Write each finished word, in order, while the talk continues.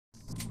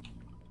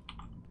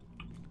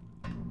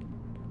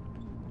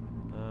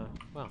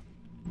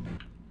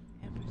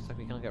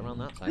Can't get around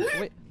that side.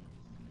 Wait.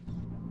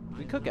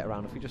 We could get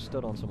around if we just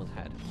stood on someone's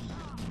head.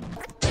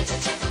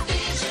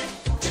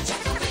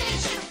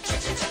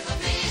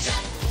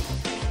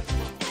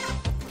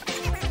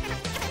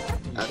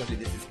 Actually,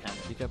 this is canon.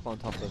 You jump on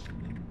top of... Oh.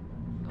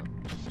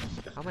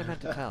 How am I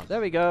meant to tell?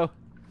 There we go!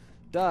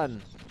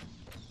 Done!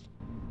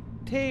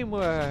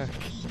 Teamwork!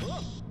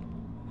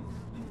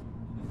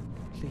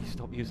 Please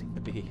stop using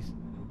the bees.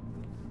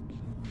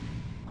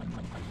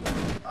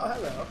 Oh,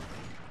 hello.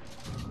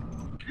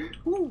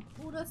 Ooh,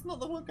 that's not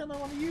the one gun I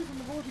want to use on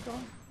the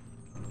Vortigaunt.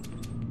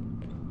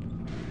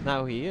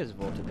 Now he is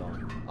voted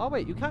on. Oh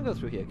wait, you can go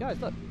through here. Guys,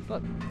 look,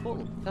 look.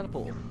 Portal,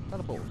 teleport,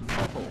 teleport,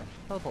 teleport,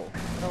 teleport,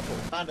 teleport,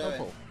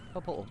 teleport,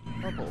 teleport,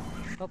 teleport,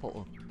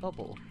 teleport,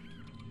 teleport.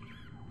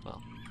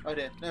 Well. Oh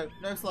dear,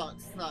 no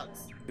slugs.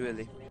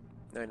 Really?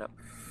 No, no.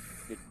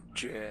 You're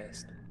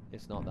just...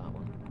 It's not that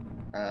one.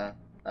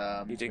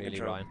 You didn't really,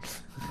 control. Ryan.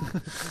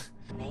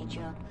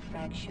 Major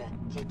fracture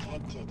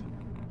detected.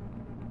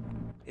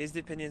 Here's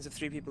the opinions of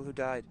 3 people who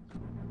died.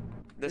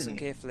 Listen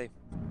carefully.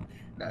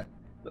 No,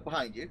 look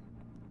behind you.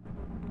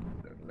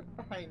 Look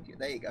behind you.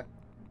 There you go.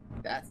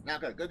 That's now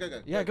go.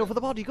 Yeah, go for the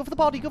body. Go for the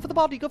body. Go for the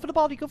body. Go for the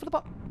body. Go for the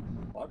body.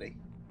 Body.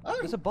 Oh,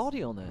 There's a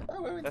body on there.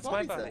 Oh, we're in That's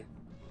bodies my body.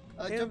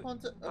 there. Jump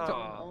onto.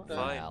 Oh, fine.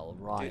 Well,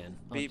 Ryan.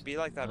 Dude, be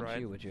like that, aren't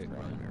Ryan. you a jerk,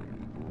 Ryan?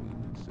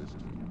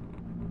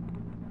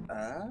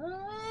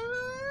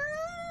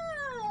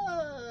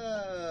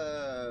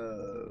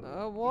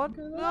 What?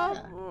 No.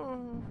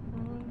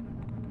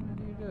 What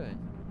are you doing?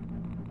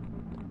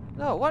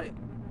 No. What?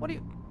 What are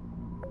you?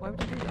 Why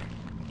would you do that?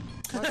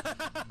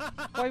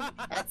 Why?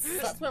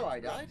 That's where I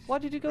died. Why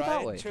did you go that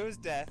Ryan way? chose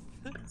death.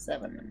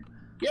 7.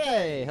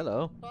 Hey, Yay!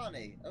 hello.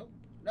 Barney. Oh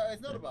no,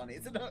 it's not a Barney.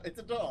 It's a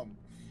Dom.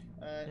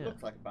 It Yeah.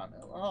 looks like a Barney.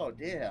 Oh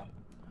dear.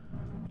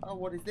 Oh,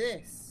 what is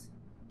this?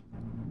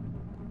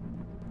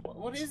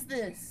 What is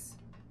this?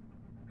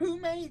 Who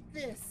made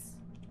this?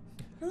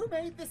 Who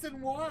made this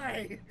and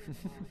why?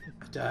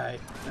 Die.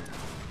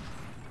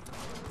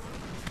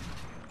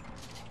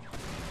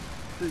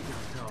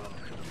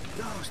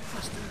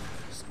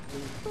 Ghostbusters.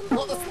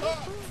 What the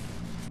fuck?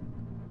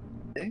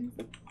 Things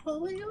are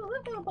falling all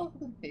above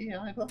me.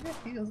 I feel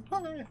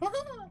high.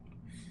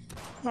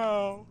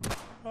 Oh.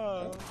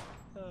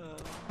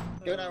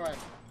 Go now, Ryan.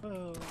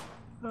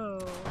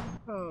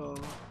 You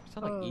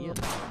sound like Ian.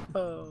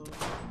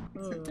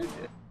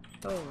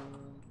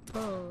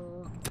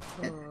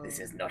 This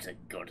is not a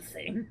good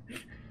thing.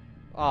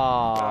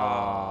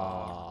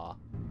 Aww.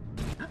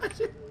 I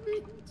didn't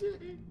mean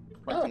to.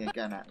 Pointing a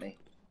gun at me.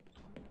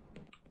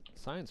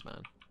 Science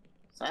man.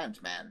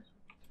 Science man.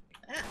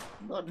 Ah,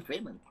 Gordon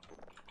Freeman.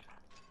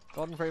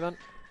 Gordon Freeman.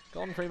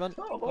 Gordon Freeman.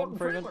 Oh, Gordon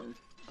Freeman.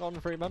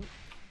 Gordon Freeman.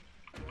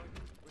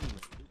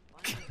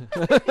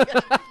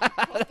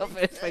 The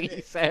first thing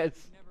he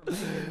says.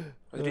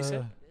 What did he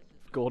say?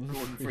 Gordon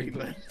Gordon Freeman.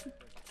 Freeman.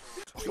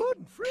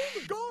 Gordon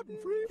Freeman.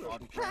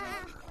 Gordon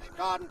Freeman.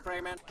 Gordon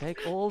Freeman.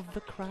 Take all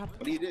the crap.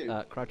 What do you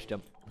do? Crouch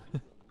jump.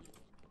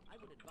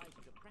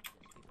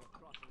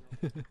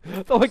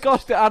 Oh my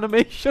gosh, the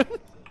animation!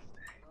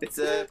 It's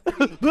a.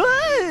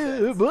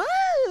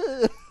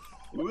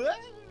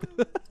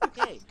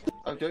 Okay.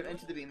 Oh, don't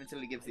enter the beam until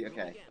he gives the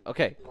okay.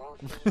 Okay.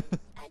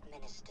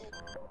 Administered.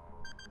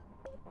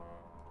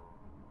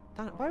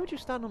 Dan, why would you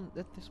stand on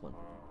this one?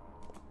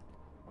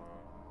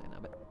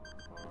 Damn it.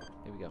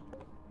 Here we go.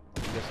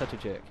 You're such a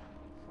jerk.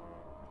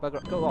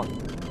 Bugger, go on.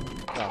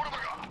 Oh.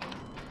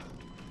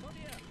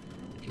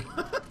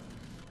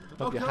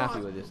 Hope you're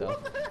happy with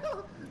yourself.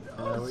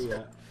 Oh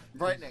yeah.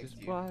 Right This next is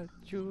to you. what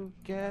you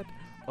get,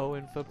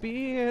 Owen, for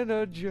being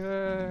a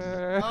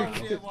jerk. Oh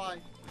dear,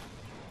 why?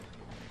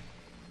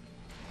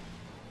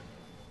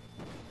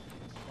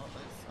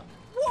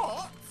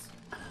 What?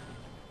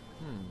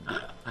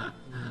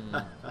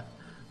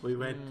 We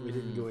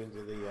didn't go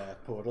into the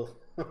portal.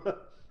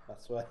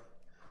 That's why.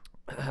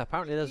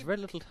 Apparently, there's very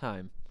little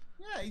time.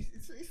 Yeah,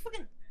 he's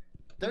fucking.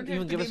 Don't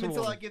Even enter give the us beam a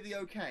until I warning. give the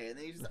okay, and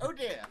then you just. Oh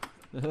dear.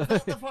 Is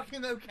that the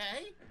fucking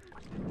okay?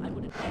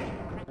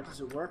 How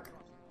does it work?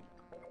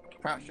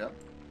 Crouch up.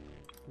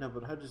 No,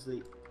 but how does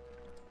the?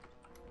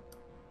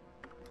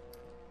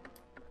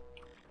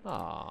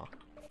 Aw.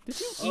 Did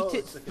you Oh, eat it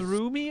it's like a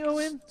through me,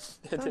 Owen?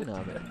 Don't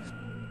know it.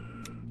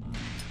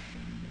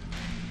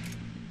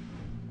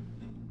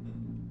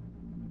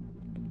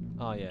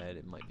 Oh yeah,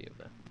 it might be over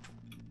there.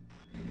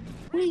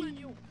 Freeman,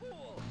 you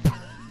fool!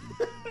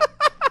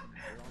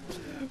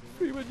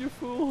 Freeman, you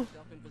fool!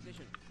 Stop in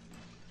position.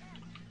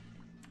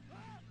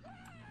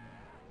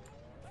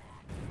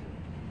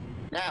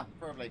 Now,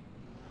 probably.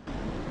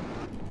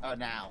 Oh,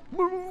 now.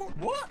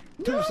 What?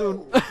 Too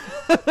soon.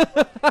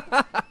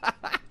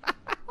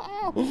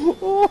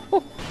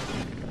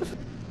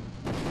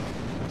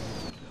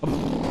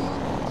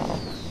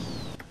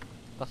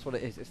 That's what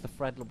it is. It's the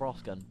Fred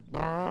LeBros gun.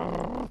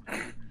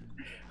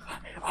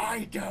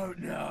 I don't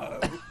know.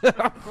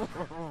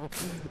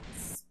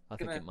 I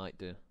think it might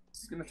do.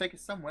 It's gonna take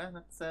us somewhere.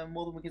 That's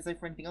more than we can say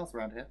for anything else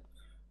around here.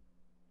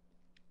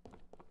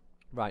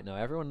 Right now,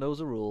 everyone knows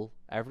a rule.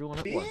 Everyone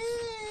at once.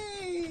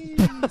 Bees!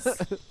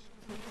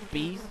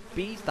 bees,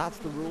 bees. That's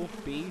the rule.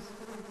 Bees.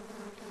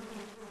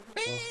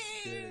 What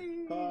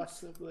could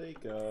possibly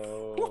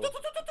go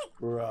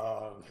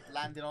wrong?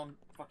 Landed on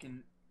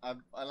fucking. I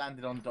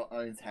landed on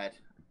Owen's head.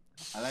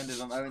 I landed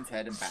on Owen's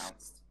head and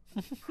bounced.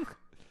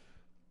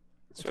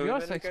 To be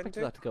honest, I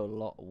expected that to go a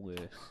lot worse.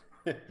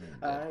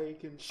 I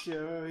can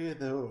show you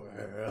the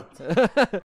world.